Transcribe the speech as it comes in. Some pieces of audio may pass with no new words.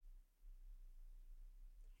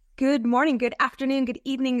Good morning, good afternoon, good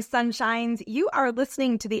evening, sunshines. You are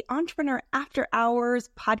listening to the Entrepreneur After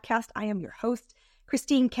Hours podcast. I am your host,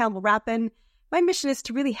 Christine Campbell-Rapin. My mission is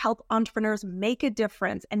to really help entrepreneurs make a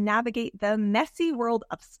difference and navigate the messy world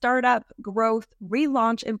of startup, growth,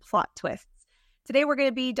 relaunch, and plot twists. Today, we're going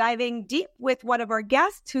to be diving deep with one of our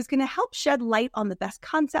guests who's going to help shed light on the best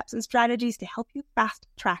concepts and strategies to help you fast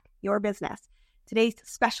track your business. Today's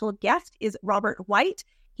special guest is Robert White.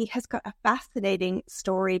 He has got a fascinating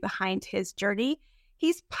story behind his journey.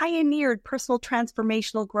 He's pioneered personal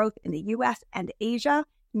transformational growth in the US and Asia.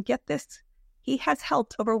 And get this, he has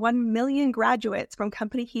helped over 1 million graduates from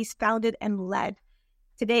company he's founded and led.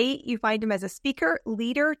 Today, you find him as a speaker,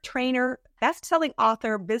 leader, trainer, best-selling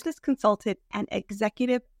author, business consultant, and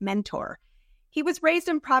executive mentor. He was raised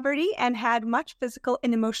in poverty and had much physical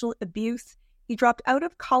and emotional abuse. He dropped out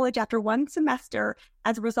of college after one semester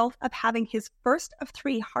as a result of having his first of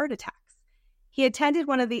 3 heart attacks. He attended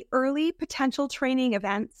one of the early potential training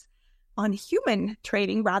events on human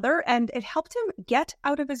training, and it helped him get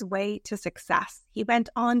out of his way to success. He went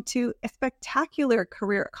on to a spectacular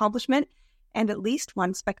career accomplishment and at least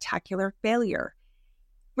one spectacular failure.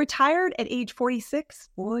 Retired at age 46,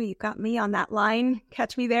 boy, you got me on that line,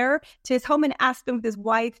 catch me there, to his home in Aspen with his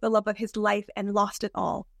wife, the love of his life, and lost it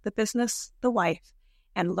all, the business, the wife,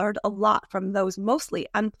 and learned a lot from those mostly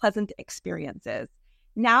unpleasant experiences.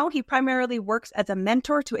 Now he primarily works as a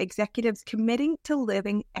mentor to executives committing to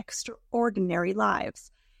living extraordinary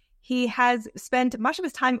lives. He has spent much of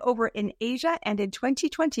his time over in Asia and in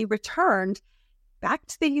 2020 returned back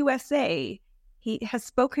to the USA. He has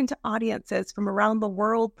spoken to audiences from around the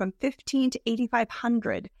world from 15 to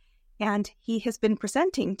 8,500, and he has been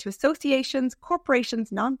presenting to associations, corporations,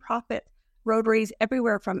 nonprofit, Rotaries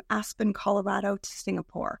everywhere from Aspen, Colorado to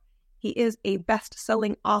Singapore. He is a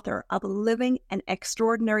best-selling author of Living an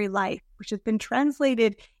Extraordinary Life, which has been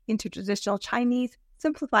translated into traditional Chinese,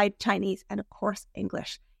 simplified Chinese, and of course,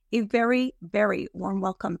 English. A very, very warm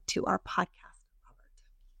welcome to our podcast.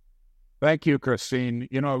 Thank you, Christine.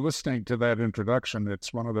 Listening to that introduction,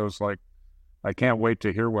 it's one of those I can't wait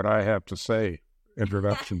to hear what I have to say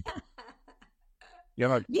introduction.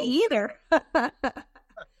 Me either.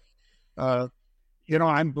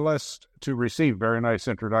 I'm blessed to receive very nice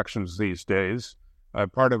introductions these days.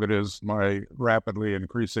 Part of it is my rapidly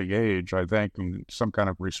increasing age, I think, and some kind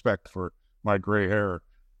of respect for my gray hair.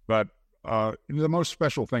 But the most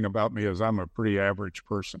special thing about me is I'm a pretty average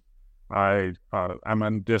person. I'm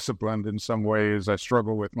undisciplined in some ways. I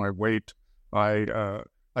struggle with my weight. I've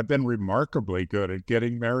been remarkably good at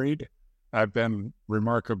getting married. I've been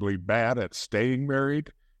remarkably bad at staying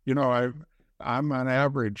married. I'm an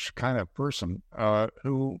average kind of person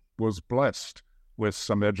who was blessed with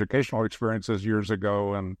some educational experiences years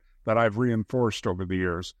ago and that I've reinforced over the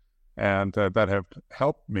years and that have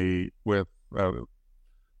helped me with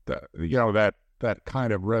that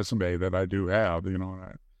kind of resume that I do have.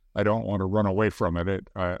 I don't want to run away from it.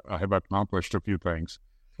 I have accomplished a few things,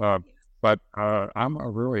 but I'm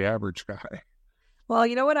a really average guy. Well,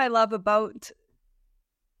 you know what I love about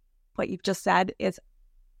what you've just said is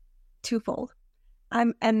twofold.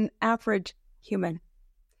 I'm an average human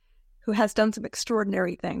who has done some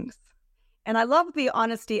extraordinary things. And I love the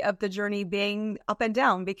honesty of the journey being up and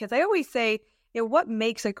down, because I always say, what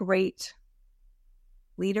makes a great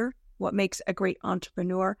leader? What makes a great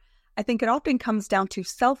entrepreneur? I think it often comes down to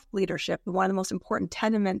self-leadership. One of the most important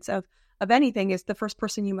tenements of anything is the first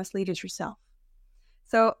person you must lead is yourself.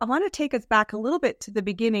 So I want to take us back a little bit to the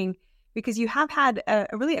beginning, because you have had a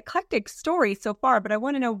really eclectic story so far, but I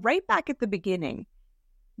want to know right back at the beginning,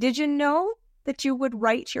 did you know that you would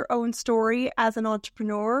write your own story as an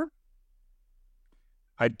entrepreneur?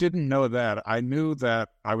 I didn't know that. I knew that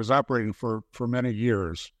I was operating for many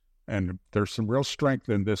years, and there's some real strength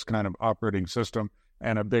in this kind of operating system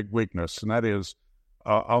and a big weakness, and that is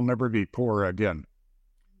I'll never be poor again.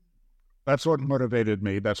 That's what motivated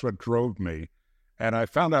me. That's what drove me. And I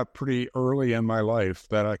found out pretty early in my life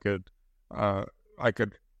that I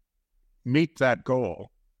could meet that goal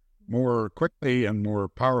more quickly and more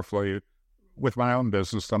powerfully with my own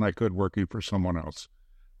business than I could working for someone else.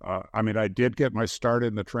 I did get my start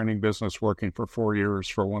in the training business working for 4 years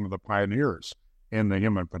for one of the pioneers in the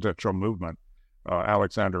human potential movement,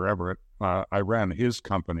 Alexander Everett. I ran his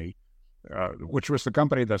company, which was the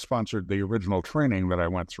company that sponsored the original training that I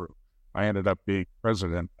went through. I ended up being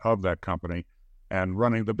president of that company and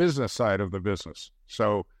running the business side of the business.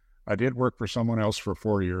 So I did work for someone else for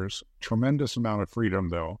 4 years. Tremendous amount of freedom,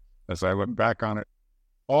 though, as I look back on it,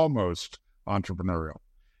 almost entrepreneurial.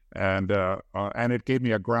 And it gave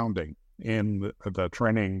me a grounding in the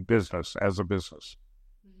training business as a business.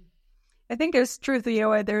 I think there's truth.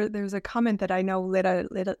 There's a comment that I know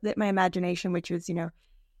lit my imagination, which was,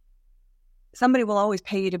 somebody will always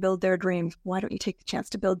pay you to build their dreams. Why don't you take the chance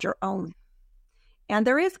to build your own? And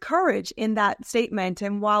there is courage in that statement.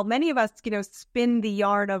 And while many of us, spin the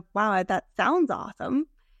yarn of, wow, that sounds awesome,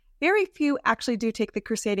 very few actually do take the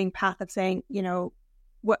crusading path of saying,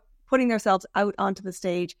 putting themselves out onto the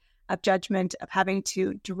stage of judgment, of having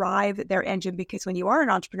to drive their engine, because when you are an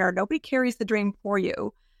entrepreneur, nobody carries the dream for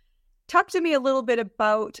you. Talk to me a little bit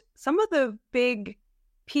about some of the big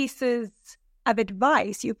pieces of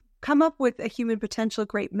advice. You've come up with a Human Potential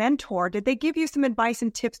Great Mentor. Did they give you some advice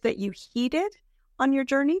and tips that you heeded on your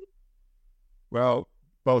journey? Well,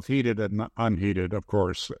 both heated and unheated, of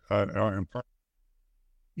course, are important.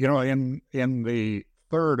 In the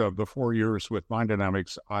third of the 4 years with Mind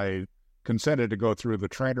Dynamics, I consented to go through the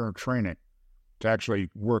trainer training to actually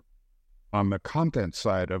work on the content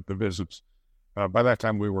side of the business. By that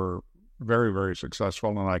time, we were very, very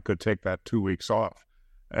successful, and I could take that 2 weeks off.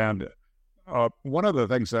 And one of the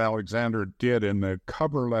things that Alexander did in the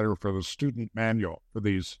cover letter for the student manual for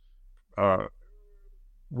these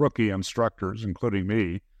rookie instructors, including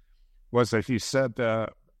me, was that he said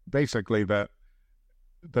basically that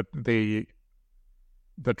the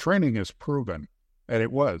training is proven, and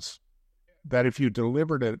it was, that if you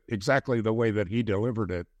delivered it exactly the way that he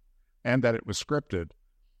delivered it and that it was scripted,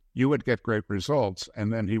 you would get great results.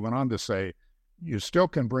 And then he went on to say, you still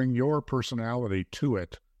can bring your personality to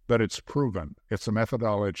it, but it's proven. It's a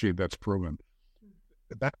methodology that's proven.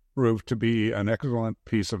 That proved to be an excellent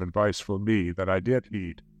piece of advice for me that I did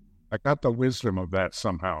heed. I got the wisdom of that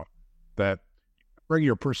somehow, that bring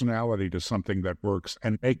your personality to something that works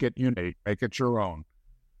and make it unique, make it your own,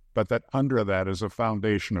 but that under that is a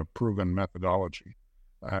foundation of proven methodology.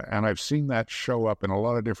 And I've seen that show up in a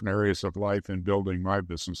lot of different areas of life in building my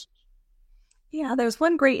businesses. Yeah, there's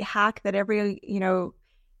one great hack that every,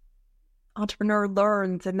 entrepreneur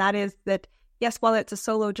learns, and that is that, yes, while it's a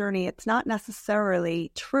solo journey, it's not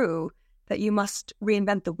necessarily true that you must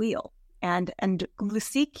reinvent the wheel. And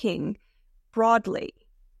seeking broadly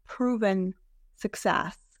proven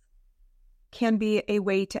success can be a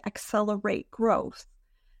way to accelerate growth.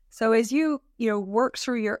 So as you work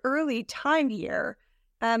through your early time here,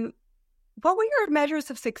 what were your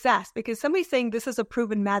measures of success? Because somebody's saying this is a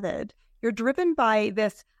proven method. You're driven by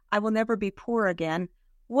this, I will never be poor again.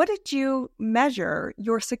 What did you measure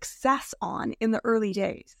your success on in the early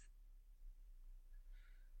days?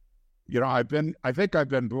 I think I've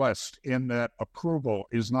been blessed in that approval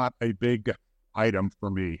is not a big item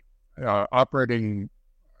for me. Operating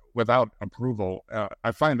without approval,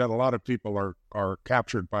 I find that a lot of people are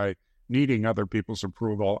captured by needing other people's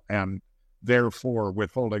approval and therefore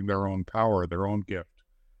withholding their own power, their own gift.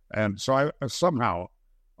 And so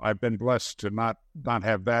I've been blessed to not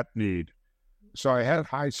have that need. So I had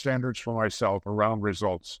high standards for myself around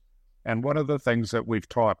results. And one of the things that we've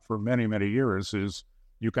taught for many, many years is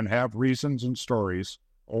you can have reasons and stories,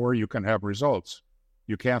 or you can have results.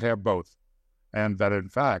 You can't have both. And that, in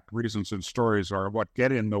fact, reasons and stories are what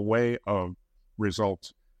get in the way of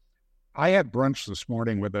results. I had brunch this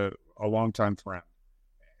morning with a longtime friend,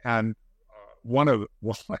 and one of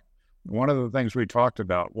the things we talked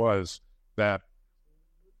about was that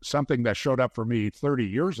something that showed up for me 30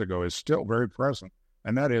 years ago is still very present,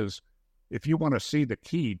 and that is, if you want to see the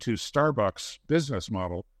key to Starbucks' business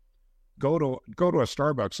model, go to a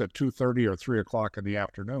Starbucks at 2:30 or 3 o'clock in the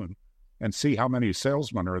afternoon and see how many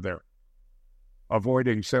salesmen are there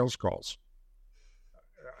avoiding sales calls.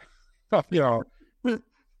 But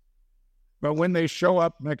when they show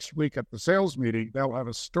up next week at the sales meeting, they'll have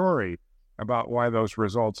a story about why those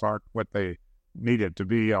results aren't what they needed to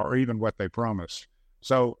be or even what they promised.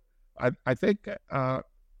 So I think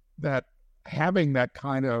that having that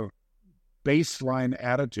kind of baseline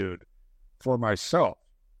attitude for myself,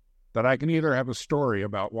 that I can either have a story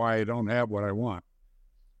about why I don't have what I want,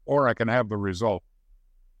 or I can have the result.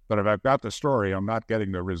 But if I've got the story, I'm not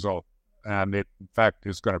getting the result. And it, in fact,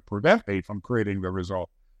 is going to prevent me from creating the result,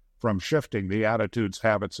 from shifting the attitudes,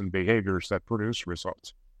 habits, and behaviors that produce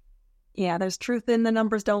results. Yeah, there's truth in the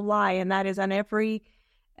numbers don't lie. And that is on every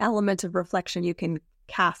element of reflection you can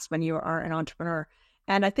cast when you are an entrepreneur.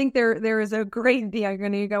 And I think there is a great,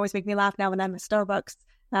 you always make me laugh now when I'm at Starbucks,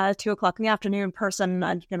 2 o'clock in the afternoon person,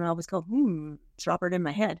 I can always go, it's Robert in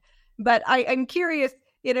my head. But I'm curious,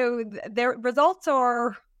 their results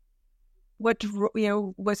are what,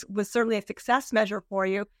 was certainly a success measure for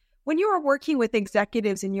you. When you are working with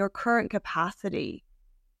executives in your current capacity,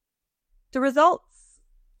 the results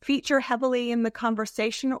feature heavily in the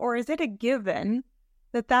conversation, or is it a given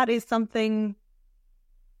that is something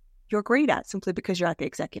you're great at simply because you're at the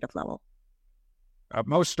executive level?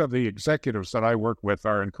 most of the executives that I work with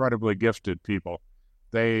are incredibly gifted people.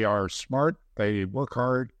 They are smart. They work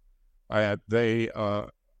hard. They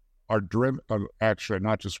are driven, actually,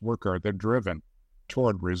 not just work hard, they're driven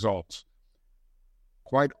toward results.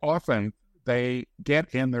 Quite often, they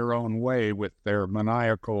get in their own way with their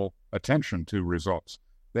maniacal attention to results.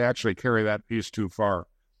 They actually carry that piece too far.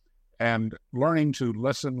 And learning to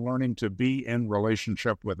listen, learning to be in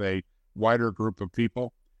relationship with a wider group of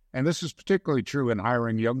people. And this is particularly true in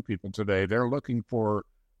hiring young people today. They're looking for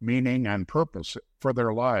meaning and purpose for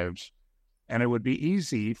their lives. And it would be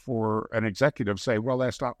easy for an executive to say, well,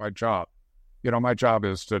 that's not my job. My job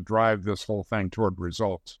is to drive this whole thing toward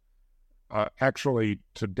results. Actually,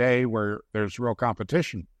 today, where there's real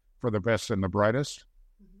competition for the best and the brightest,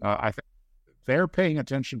 I think they're paying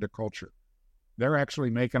attention to culture. They're actually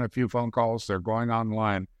making a few phone calls. They're going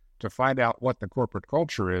online to find out what the corporate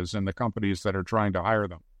culture is in the companies that are trying to hire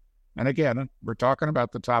them. And again, we're talking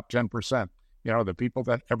about the top 10%, the people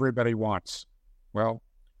that everybody wants. Well,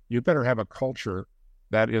 you better have a culture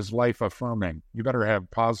that is life-affirming. You better have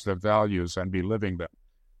positive values and be living them.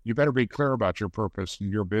 You better be clear about your purpose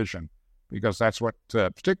and your vision, because that's what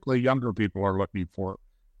particularly younger people are looking for.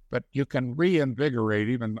 But you can reinvigorate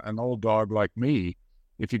even an old dog like me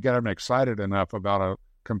if you get them excited enough about a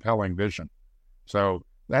compelling vision. So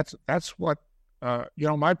that's what,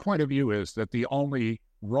 my point of view is that the only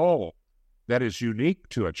role that is unique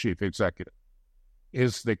to a chief executive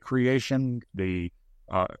is the creation, the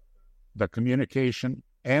communication,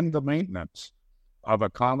 and the maintenance of a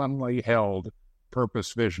commonly held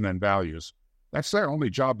purpose, vision, and values. That's their only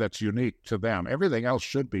job that's unique to them. Everything else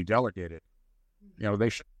should be delegated. They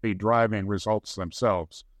should be driving results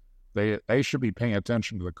themselves. They should be paying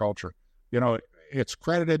attention to the culture. It's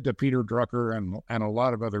credited to Peter Drucker and a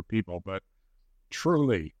lot of other people, but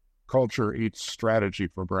truly, culture eats strategy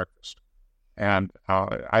for breakfast. And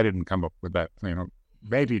I didn't come up with that.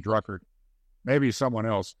 Maybe Drucker, maybe someone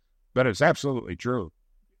else, but it's absolutely true.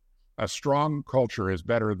 A strong culture is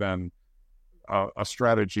better than a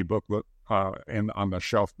strategy booklet on the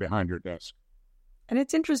shelf behind your desk. And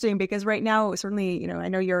it's interesting because right now, certainly, I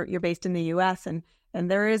know you're based in the U.S. and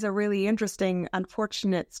there is a really interesting,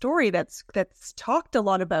 unfortunate story that's talked a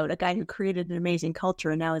lot about a guy who created an amazing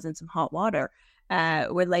culture and now is in some hot water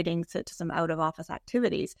relating to some out-of-office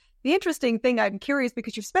activities. The interesting thing, I'm curious,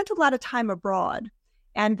 because you've spent a lot of time abroad,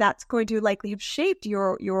 and that's going to likely have shaped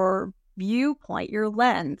your viewpoint, your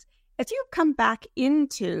lens. As you've come back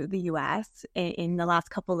into the U.S. in the last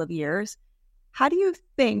couple of years, how do you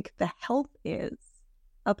think the health is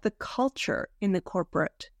of the culture in the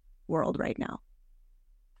corporate world right now?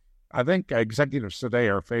 I think executives today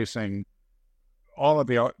are facing all of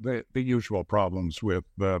the usual problems with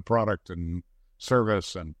the product and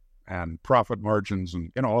service and profit margins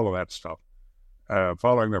and all of that stuff.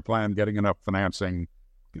 Following their plan, getting enough financing,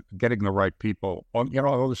 getting the right people. All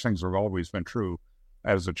those things have always been true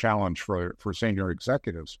as a challenge for senior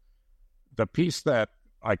executives. The piece that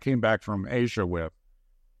I came back from Asia with,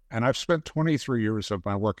 and I've spent 23 years of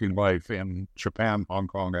my working life in Japan, Hong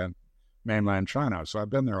Kong, and mainland China. So I've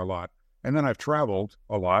been there a lot. And then I've traveled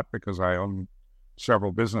a lot because I own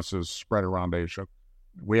several businesses spread around Asia.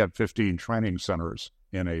 We have 15 training centers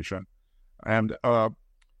in Asia. And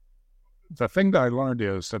the thing that I learned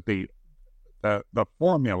is that the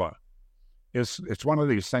formula it's one of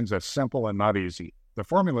these things that's simple and not easy. The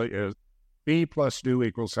formula is be plus do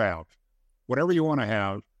equals have. Whatever you want to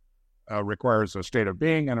have requires a state of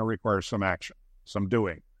being, and it requires some action, some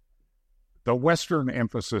doing. The Western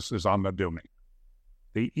emphasis is on the doing.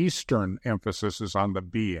 The Eastern emphasis is on the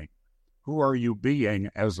being. Who are you being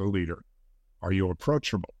as a leader? Are you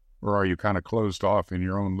approachable, or are you kind of closed off in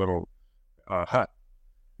your own little hut?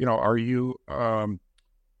 Are you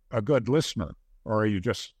a good listener, or are you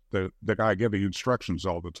just the guy giving instructions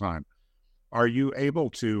all the time? Are you able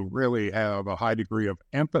to really have a high degree of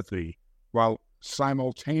empathy while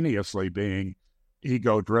simultaneously being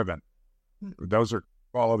ego-driven? Those are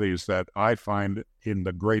qualities that I find in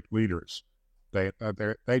the great leaders. They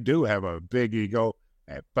do have a big ego,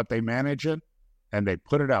 but they manage it and they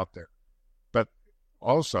put it out there. But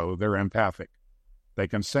also they're empathic. They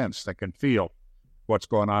can sense, they can feel what's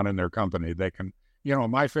going on in their company. They can,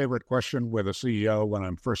 my favorite question with a CEO when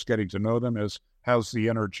I'm first getting to know them is, how's the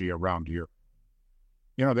energy around here?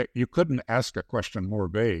 You couldn't ask a question more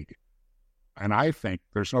vague. And I think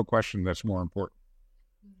there's no question that's more important.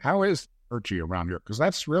 How is energy around here? Because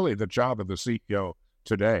that's really the job of the CEO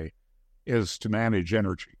today, is to manage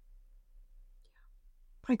energy.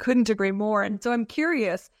 I couldn't agree more. And so I'm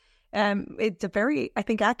curious, It's a very, I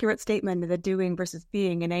think, accurate statement of the doing versus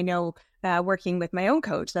being. And I know working with my own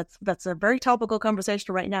coach, that's a very topical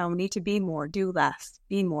conversation right now. We need to be more, do less,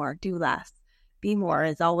 be more, do less. Be more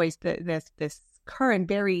is always this current,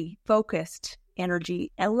 very focused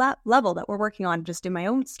energy level that we're working on just in my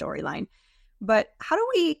own storyline. But how do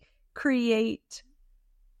we create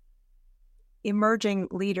emerging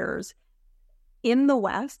leaders in the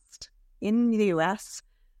West, in the US,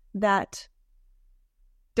 that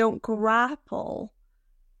don't grapple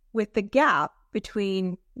with the gap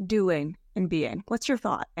between doing and being? What's your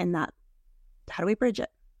thought in that? How do we bridge it?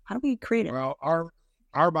 How do we create it? Well,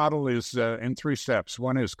 our model is in 3 steps.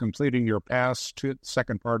 One is completing your past. The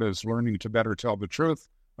second part is learning to better tell the truth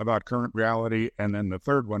about current reality. And then the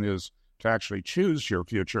third one is to actually choose your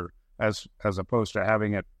future as opposed to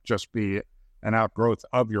having it just be an outgrowth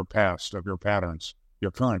of your past, of your patterns,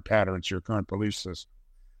 your current belief system.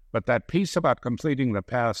 But that piece about completing the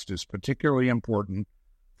past is particularly important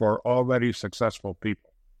for already successful people.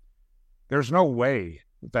 There's no way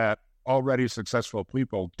that already successful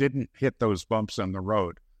people didn't hit those bumps in the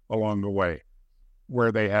road along the way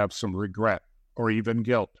where they have some regret or even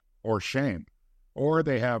guilt or shame, or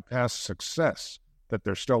they have past success that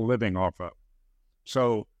they're still living off of.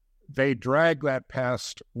 So they drag that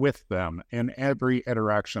past with them in every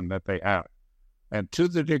interaction that they have. And to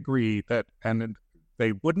the degree that, and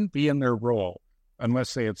they wouldn't be in their role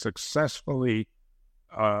unless they had successfully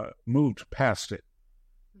moved past it,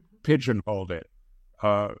 pigeonholed it.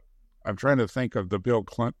 I'm trying to think of the Bill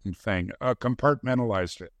Clinton thing,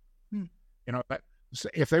 compartmentalized it. You know,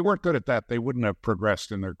 if they weren't good at that, they wouldn't have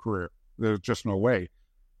progressed in their career. There's just no way.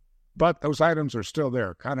 But those items are still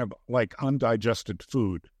there, kind of like undigested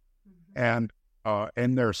food, and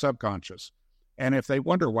in their subconscious. And if they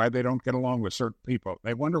wonder why they don't get along with certain people,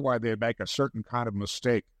 they wonder why they make a certain kind of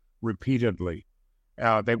mistake repeatedly.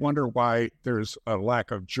 They wonder why there's a lack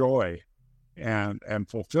of joy and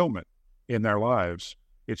fulfillment in their lives.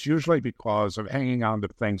 It's usually because of hanging on to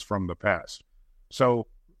things from the past. So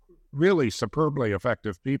really superbly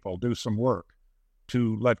effective people do some work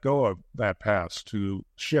to let go of that past, to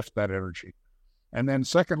shift that energy. And then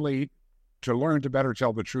secondly, to learn to better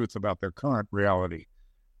tell the truth about their current reality.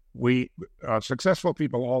 Successful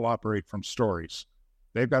people all operate from stories.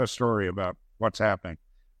 They've got a story about what's happening.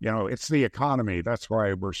 You know, it's the economy. That's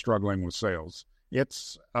why we're struggling with sales.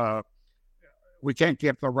 It's we can't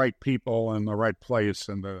get the right people in the right place,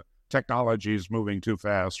 and the technology is moving too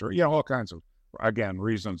fast, or, you know, all kinds of, again,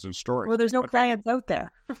 reasons and stories. Well, there's no clients out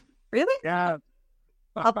there. Really? Yeah.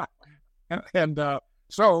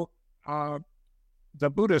 So the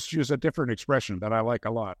Buddhists use a different expression that I like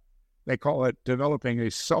a lot. They call it developing a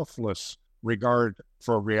selfless regard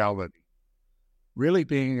for reality. Really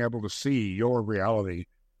being able to see your reality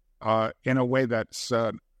in a way that's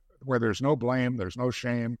where there's no blame, there's no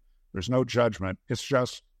shame, there's no judgment. It's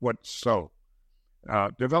just what's so.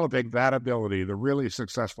 Developing that ability, the really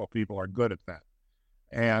successful people are good at that.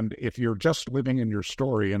 And if you're just living in your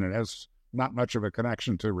story and it has not much of a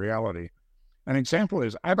connection to reality. An example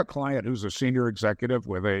is I have a client who's a senior executive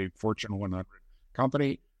with a Fortune 100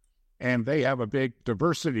 company, and they have a big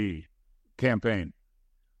diversity campaign.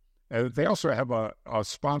 They also have a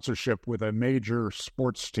sponsorship with a major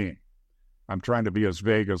sports team. I'm trying to be as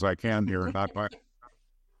vague as I can here.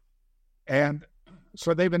 And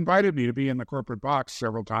so they've invited me to be in the corporate box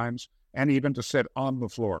several times and even to sit on the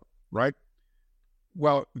floor, right?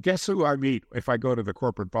 Well, guess who I meet if I go to the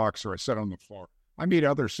corporate box or I sit on the floor? I meet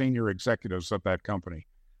other senior executives of that company.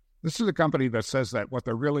 This is a company that says that what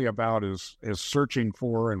they're really about is searching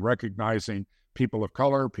for and recognizing people of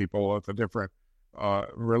color, people of a different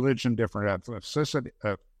religion, different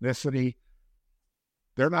ethnicity.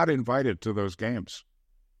 They're not invited to those games.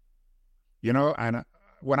 You know, and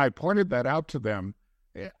when I pointed that out to them,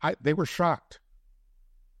 they were shocked.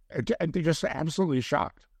 And they're just absolutely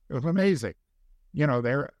shocked. It was amazing. You know,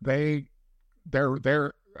 the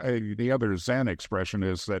other Zen expression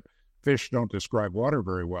is that fish don't describe water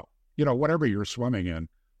very well. You know, whatever you're swimming in,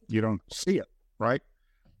 you don't see it, right?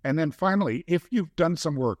 And then finally, if you've done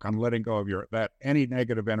some work on letting go of any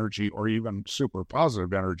negative energy or even super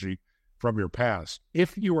positive energy from your past,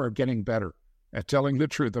 if you are getting better at telling the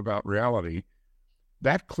truth about reality,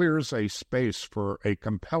 that clears a space for a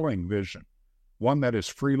compelling vision, one that is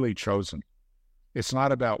freely chosen. It's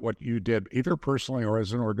not about what you did, either personally or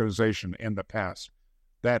as an organization in the past.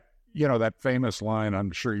 That, you know, that famous line,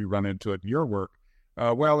 I'm sure you run into it in your work,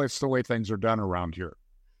 well, it's the way things are done around here.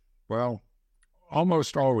 Well,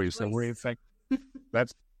 almost always the way you think.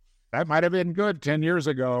 That might have been good 10 years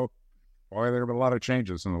ago. Boy, there have been a lot of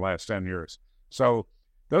changes in the last 10 years. So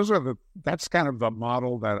that's kind of the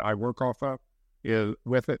model that I work off of, is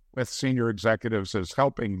with senior executives, is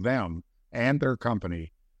helping them and their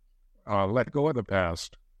company let go of the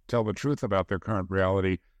past, tell the truth about their current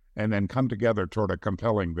reality, and then come together toward a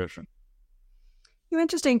compelling vision. You're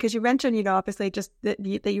interesting because you mentioned, obviously just that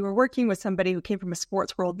you were working with somebody who came from a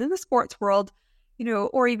sports world. In the sports world,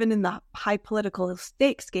 or even in the high political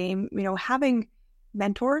stakes game, having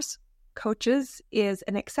mentors, coaches is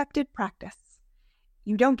an accepted practice.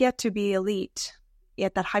 You don't get to be elite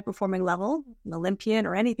at that high performing level, an Olympian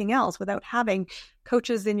or anything else, without having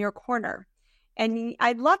coaches in your corner. And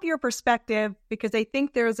I love your perspective because I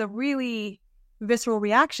think there's a really visceral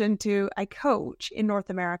reaction to a coach in North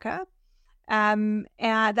America, and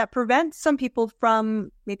that prevents some people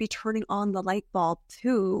from maybe turning on the light bulb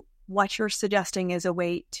to what you're suggesting is a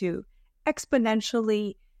way to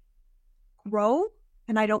exponentially grow.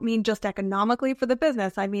 And I don't mean just economically for the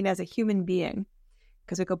business, I mean as a human being,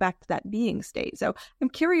 because we go back to that being state. So I'm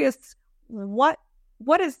curious, what's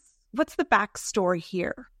the backstory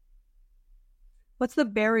here? What's the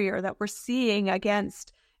barrier that we're seeing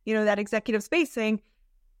against, that executive space saying,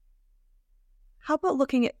 how about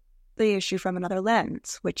looking at the issue from another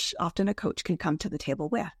lens, which often a coach can come to the table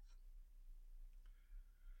with?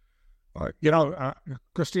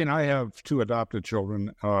 Christine, I have 2 adopted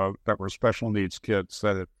children that were special needs kids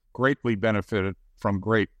that have greatly benefited from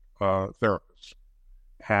great therapists,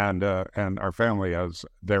 and our family has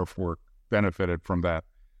therefore benefited from that.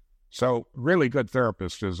 So, really good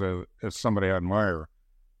therapist is somebody I admire.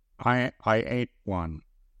 I ain't one,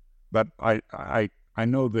 but I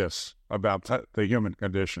know this about the human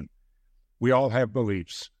condition. We all have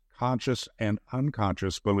beliefs, conscious and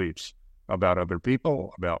unconscious beliefs, about other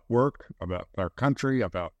people, about work, about our country,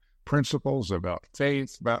 about principles, about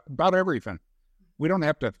faith, about everything. We don't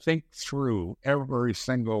have to think through every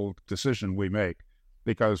single decision we make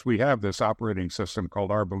because we have this operating system called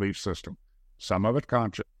our belief system. Some of it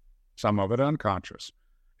conscious, some of it unconscious.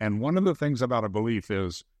 And one of the things about a belief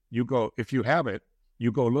is if you have it,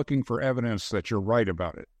 you go looking for evidence that you're right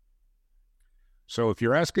about it. So if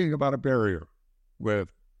you're asking about a barrier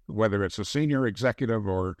with whether it's a senior executive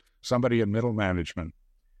or somebody in middle management,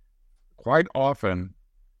 quite often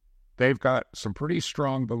they've got some pretty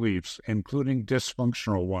strong beliefs, including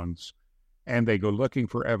dysfunctional ones, and they go looking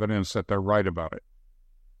for evidence that they're right about it.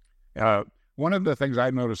 One of the things I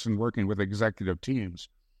notice in working with executive teams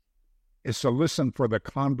is to listen for the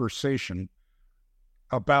conversation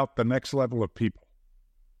about the next level of people.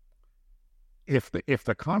 If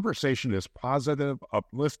the conversation is positive,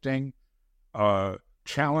 uplifting,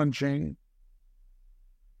 challenging,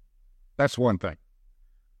 that's one thing.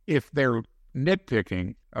 If they're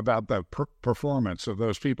nitpicking about the performance of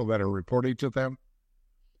those people that are reporting to them,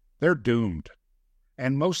 they're doomed.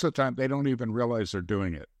 And most of the time, they don't even realize they're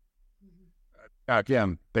doing it.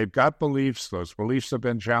 Again, they've got beliefs. Those beliefs have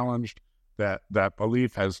been challenged. That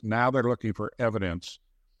belief now they're looking for evidence.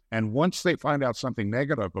 And once they find out something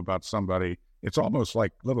negative about somebody, it's almost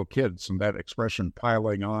like little kids and that expression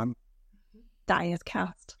piling on. Die is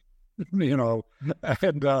cast. And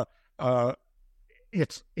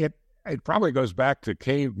it probably goes back to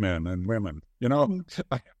cavemen and women.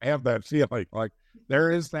 I have that feeling like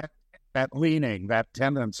there is that leaning, that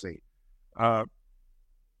tendency.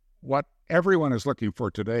 What everyone is looking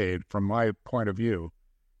for today, from my point of view,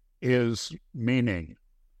 is meaning.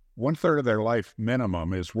 1/3 of their life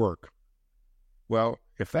minimum is work. Well,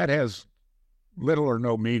 if that has little or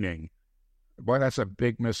no meaning, boy, that's a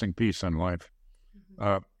big missing piece in life.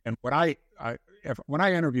 And when I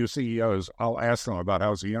interview CEOs, I'll ask them about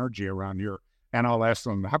how's the energy around here, and I'll ask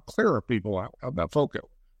them how clear are people about focus,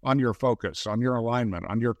 on your alignment,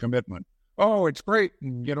 on your commitment. Oh, it's great.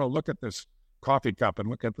 And, look at this coffee cup and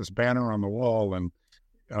look at this banner on the wall and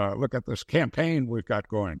look at this campaign we've got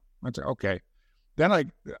going. I say, okay.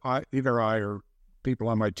 Then either I or people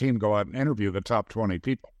on my team go out and interview the top 20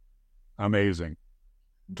 people. Amazing.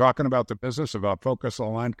 Talking about the business, about focus,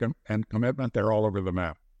 alignment, and commitment, they're all over the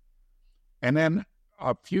map. And then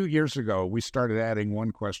a few years ago, we started adding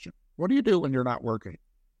one question. What do you do when you're not working?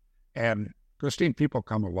 And Christine, people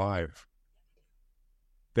come alive.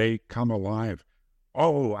 They come alive.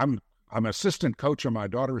 Oh, I'm assistant coach on my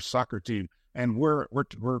daughter's soccer team, and we're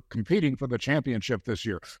competing for the championship this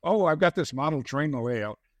year. Oh, I've got this model train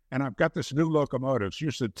layout, and I've got this new locomotives.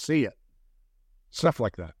 You should see it. Stuff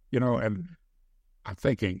like that, and I'm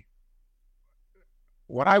thinking,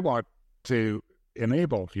 what I want to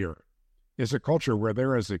enable here is a culture where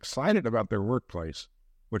they're as excited about their workplace,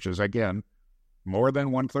 which is, again, more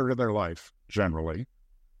than 1/3 of their life, generally.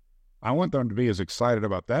 I want them to be as excited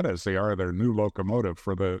about that as they are their new locomotive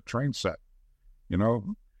for the train set.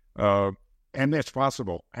 And it's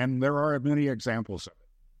possible. And there are many examples of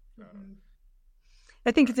it.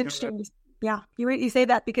 I think it's interesting. You say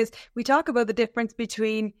that because we talk about the difference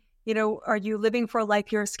between, are you living for a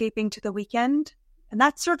life you're escaping to the weekend? And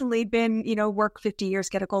that's certainly been, work 50 years,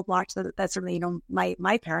 get a gold watch. So that's certainly,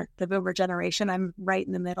 my parent, the boomer generation. I'm right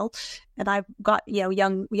in the middle. And I've got,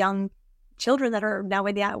 young children that are now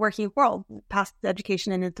in the working world, past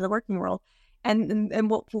education and into the working world. And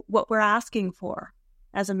what we're asking for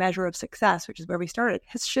as a measure of success, which is where we started,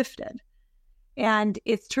 has shifted. And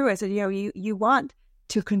it's true. I said, you want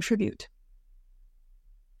to contribute.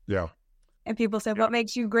 Yeah. And people say, what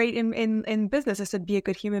makes you great in business? I said, be a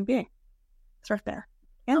good human being. Start there.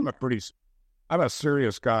 I'm a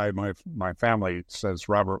serious guy. My family says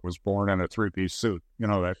Robert was born in a 3-piece suit.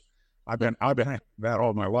 That I've been that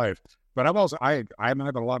all my life. But I'm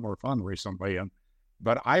having a lot more fun recently,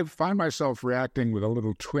 but I find myself reacting with a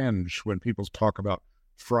little twinge when people talk about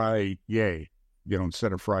Friday,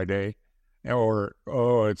 instead of Friday, or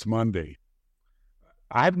it's Monday.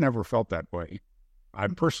 I've never felt that way, I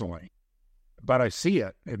personally, but I see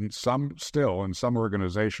it in some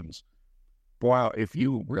organizations. Boy, if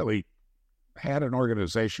you really had an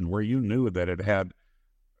organization where you knew that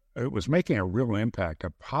it was making a real impact,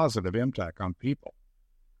 a positive impact on people,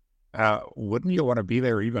 wouldn't you want to be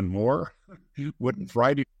there even more? Wouldn't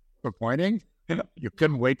Friday be disappointing? You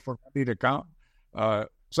couldn't wait for Monday to come. So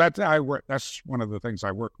that's one of the things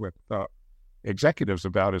I work with executives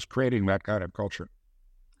about, is creating that kind of culture.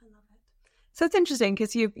 So it's interesting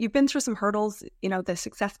because you've been through some hurdles. The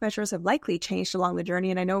success measures have likely changed along the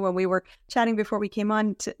journey. And I know when we were chatting before we came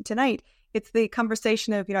on tonight, it's the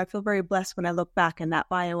conversation of, I feel very blessed when I look back, and that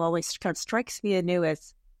bio always kind of strikes me anew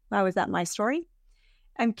as, wow, is that my story?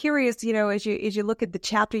 I'm curious, as you look at the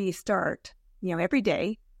chapter you start, every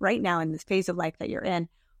day, right now in this phase of life that you're in,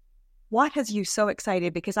 what has you so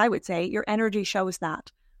excited? Because I would say your energy shows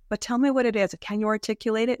that. But tell me what it is. Can you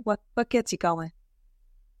articulate it? What gets you going?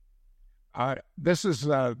 This is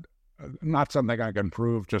not something I can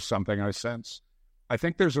prove, just something I sense. I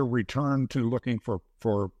think there's a return to looking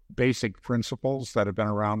for basic principles that have been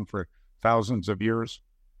around for thousands of years.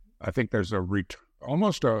 I think there's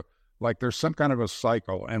there's some kind of a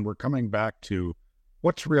cycle, and we're coming back to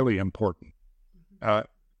what's really important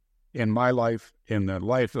in my life, in the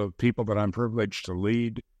life of people that I'm privileged to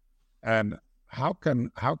lead, and how can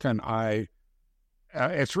I?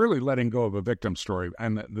 It's really letting go of a victim story,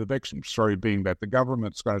 and the victim story being that the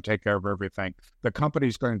government's going to take care of everything, the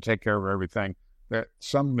company's going to take care of everything, that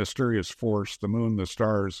some mysterious force, the moon, the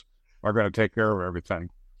stars, are going to take care of everything,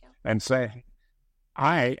 and say,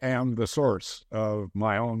 I am the source of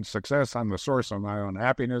my own success, I'm the source of my own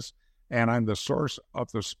happiness, and I'm the source of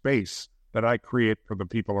the space that I create for the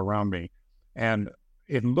people around me. And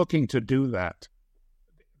in looking to do that,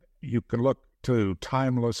 you can look to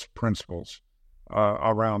timeless principles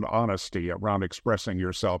around honesty, around expressing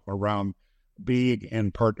yourself, around being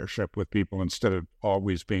in partnership with people instead of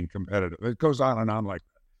always being competitive. It goes on and on like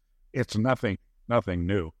that. It's nothing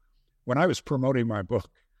new. When I was promoting my book,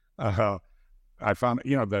 I found,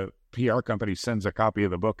 the PR company sends a copy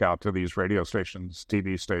of the book out to these radio stations,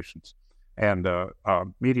 TV stations, and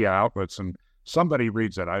media outlets, and somebody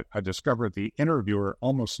reads it. I discovered the interviewer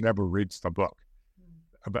almost never reads the book.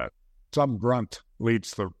 But some grunt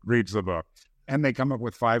reads the book. And they come up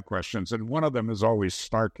with 5 questions, and one of them is always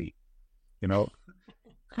snarky.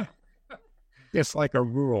 It's like a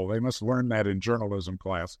rule. They must learn that in journalism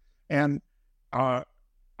class. And I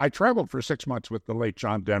traveled for 6 months with the late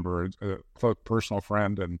John Denver, a close personal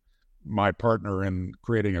friend and my partner in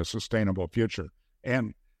creating a sustainable future.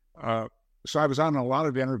 And so I was on a lot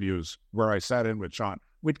of interviews where I sat in with John.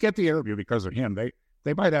 We'd get the interview because of him.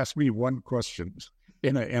 They might ask me one question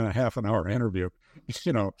in a half an hour interview.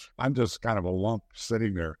 I'm just kind of a lump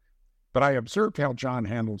sitting there. But I observed how John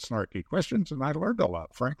handled snarky questions, and I learned a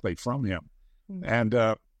lot, frankly, from him.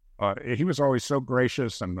 Mm-hmm. And he was always so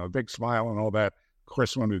gracious and a big smile and all that. Of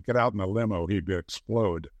course, when we'd get out in the limo, he'd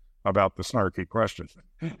explode about the snarky questions.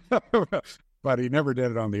 But he never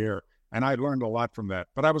did it on the air. And I learned a lot from that.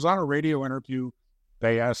 But I was on a radio interview.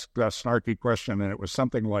 They asked a snarky question, and it was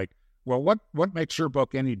something like, well, what makes your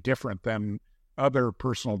book any different than other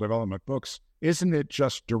personal development books? Isn't it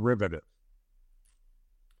just derivative?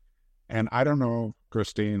 And I don't know,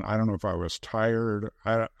 Christine, I don't know if I was tired.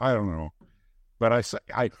 I don't know. But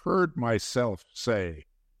I heard myself say,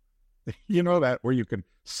 that where you can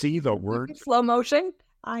see the words. Slow motion?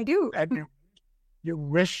 I do. And you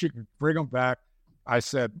wish you could bring them back. I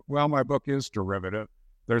said, well, my book is derivative.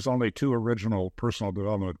 There's only 2 original personal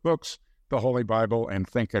development books, the Holy Bible and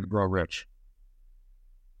Think and Grow Rich.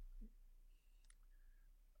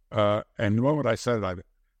 And the moment I said it,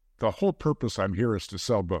 the whole purpose I'm here is to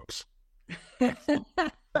sell books.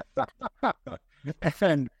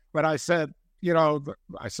 And when I said,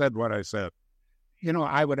 I said what I said.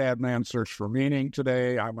 I would add Man's Search for Meaning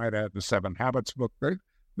today. I might add the 7 Habits book,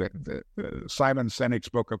 the Simon Sinek's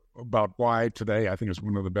book about why today. I think is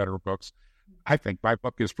one of the better books. I think my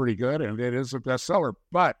book is pretty good, and it is a bestseller.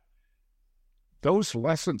 But those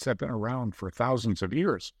lessons have been around for thousands of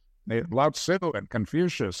years. Lao Tzu and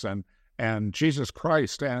Confucius and Jesus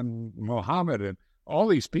Christ and Muhammad and all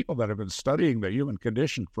these people that have been studying the human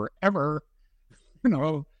condition forever,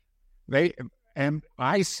 and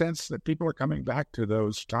I sense that people are coming back to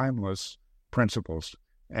those timeless principles.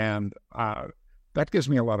 And that gives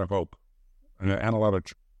me a lot of hope and a lot of,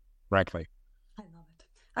 frankly. I love it.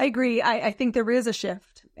 I agree. I think there is a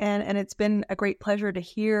shift, and it's been a great pleasure to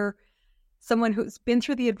hear someone who's been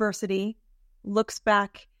through the adversity, looks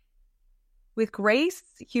back with grace,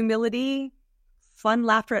 humility, fun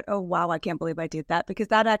laughter at, oh, wow, I can't believe I did that, because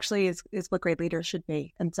that actually is what great leaders should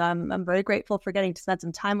be. And so I'm very grateful for getting to spend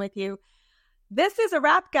some time with you. This is a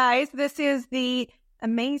wrap, guys. This is the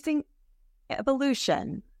amazing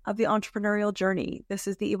evolution of the entrepreneurial journey. This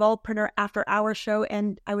is the Evolvepreneur After Hours show.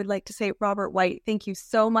 And I would like to say, Robert White, thank you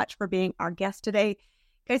so much for being our guest today.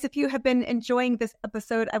 Guys, if you have been enjoying this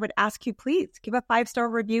episode, I would ask you, please give a 5-star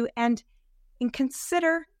review and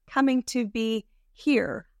consider coming to be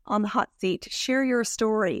here on the hot seat. Share your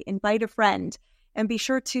story, invite a friend, and be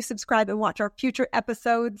sure to subscribe and watch our future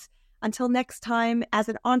episodes. Until next time, as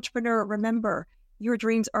an entrepreneur, remember, your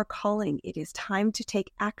dreams are calling. It is time to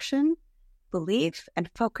take action, believe, and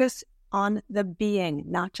focus on the being,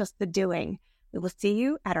 not just the doing. We will see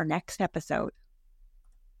you at our next episode.